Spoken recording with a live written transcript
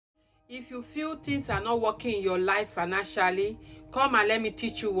If you feel things are not working in your life financially, come and let me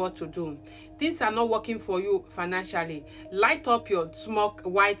teach you what to do. Things are not working for you financially. Light up your small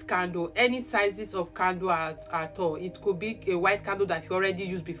white candle, any sizes of candle at all. It could be a white candle that you already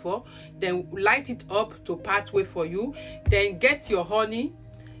used before. Then light it up to pathway for you. Then get your honey,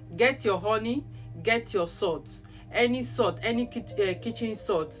 get your salt. Any salt, any kitchen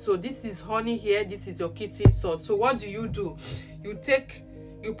salt. So this is honey here, this is your kitchen salt. So what do?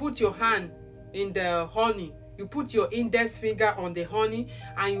 You put your hand in the honey, you put your index finger on the honey,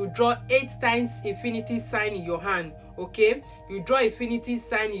 and you draw 8 times infinity sign in your hand. Okay, you draw infinity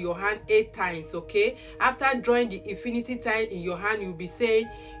sign in your hand 8 times. Okay, after drawing the infinity sign in your hand, you'll be saying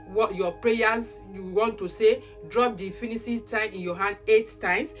what your prayers you want to say. Drop the infinity sign in your hand 8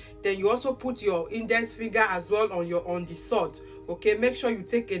 times. Then you also put your index finger as well on the salt. Okay, make sure you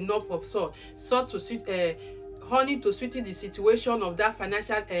take enough of salt to honey to sweeten the situation of that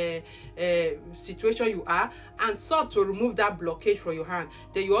financial situation you are, and salt to remove that blockage from your hand.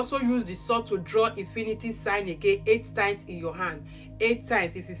 Then you also use the salt to draw infinity sign again 8 times in your hand. 8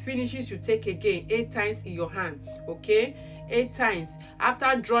 times. If it finishes, you take again 8 times in your hand. Okay, 8 times.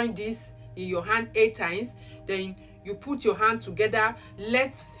 After drawing this in your hand 8 times, then you put your hand together.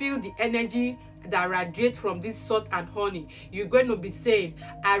 Let's feel the energy that radiates from this salt and honey. You're going to be saying,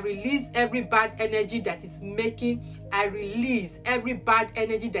 I release every bad energy that is making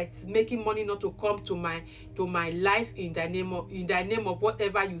money not to come to my life in the name of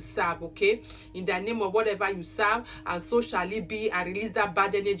whatever you serve. Okay, in the name of whatever you serve, and so shall it be. I release that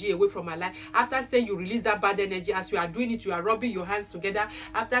bad energy away from my life. After saying you release that bad energy, as you are doing it, you are rubbing your hands together.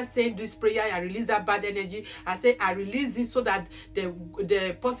 After saying this prayer, I release that bad energy. I say I release it so that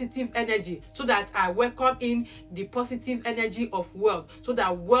the positive energy, so that I welcome in the positive energy of wealth, so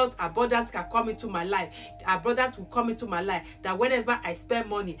that wealth abundance can come into my life. Abundance will come into my life. That whenever I spend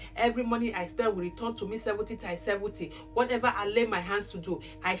money, every money I spend will return to me 70 times 70. Whatever I lay my hands to do,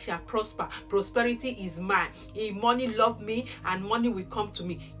 I shall prosper. Prosperity is mine. If money love me, and money will come to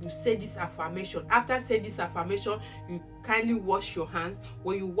me. You say this affirmation. After saying this affirmation, you kindly wash your hands.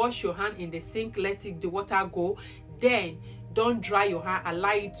 When you wash your hand in the sink, let the water go. Then don't dry your hand,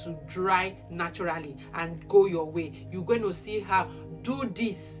 allow it to dry naturally and go your way. You're going to see how. Do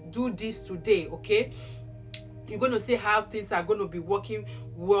this today. Okay, you're going to see how things are going to be working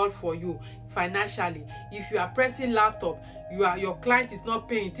well for you financially. If you are pressing laptop, your client is not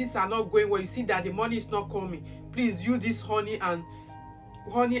paying, things are not going well, you see that the money is not coming, please use this honey and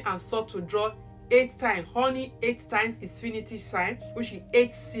salt to draw 8 times. Honey 8 times is infinity sign, which is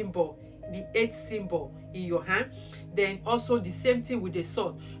 8 symbol, the 8 symbol in your hand. Then also the same thing with the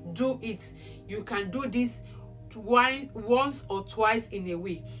salt. Do it. You can do this once or twice in a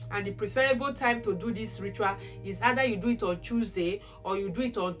week, and the preferable time to do this ritual is either you do it on Tuesday, or you do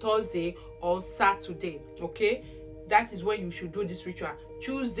it on Thursday or Saturday. Okay, that is when you should do this ritual: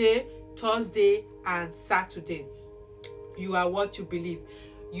 Tuesday, Thursday and Saturday. You are what you believe.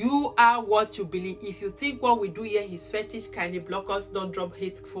 You are what you believe. If you think what we do here is fetish, kindly block us. Don't drop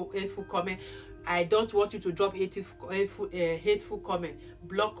hateful comment. I don't want you to drop hateful comment.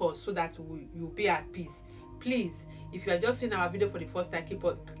 Block us so that you'll be at peace. Please, if you are just seeing our video for the first time,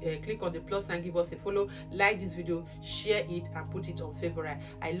 click on the plus and give us a follow. Like this video, share it and put it on favorite.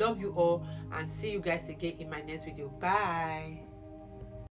 I love you all, and see you guys again in my next video. Bye.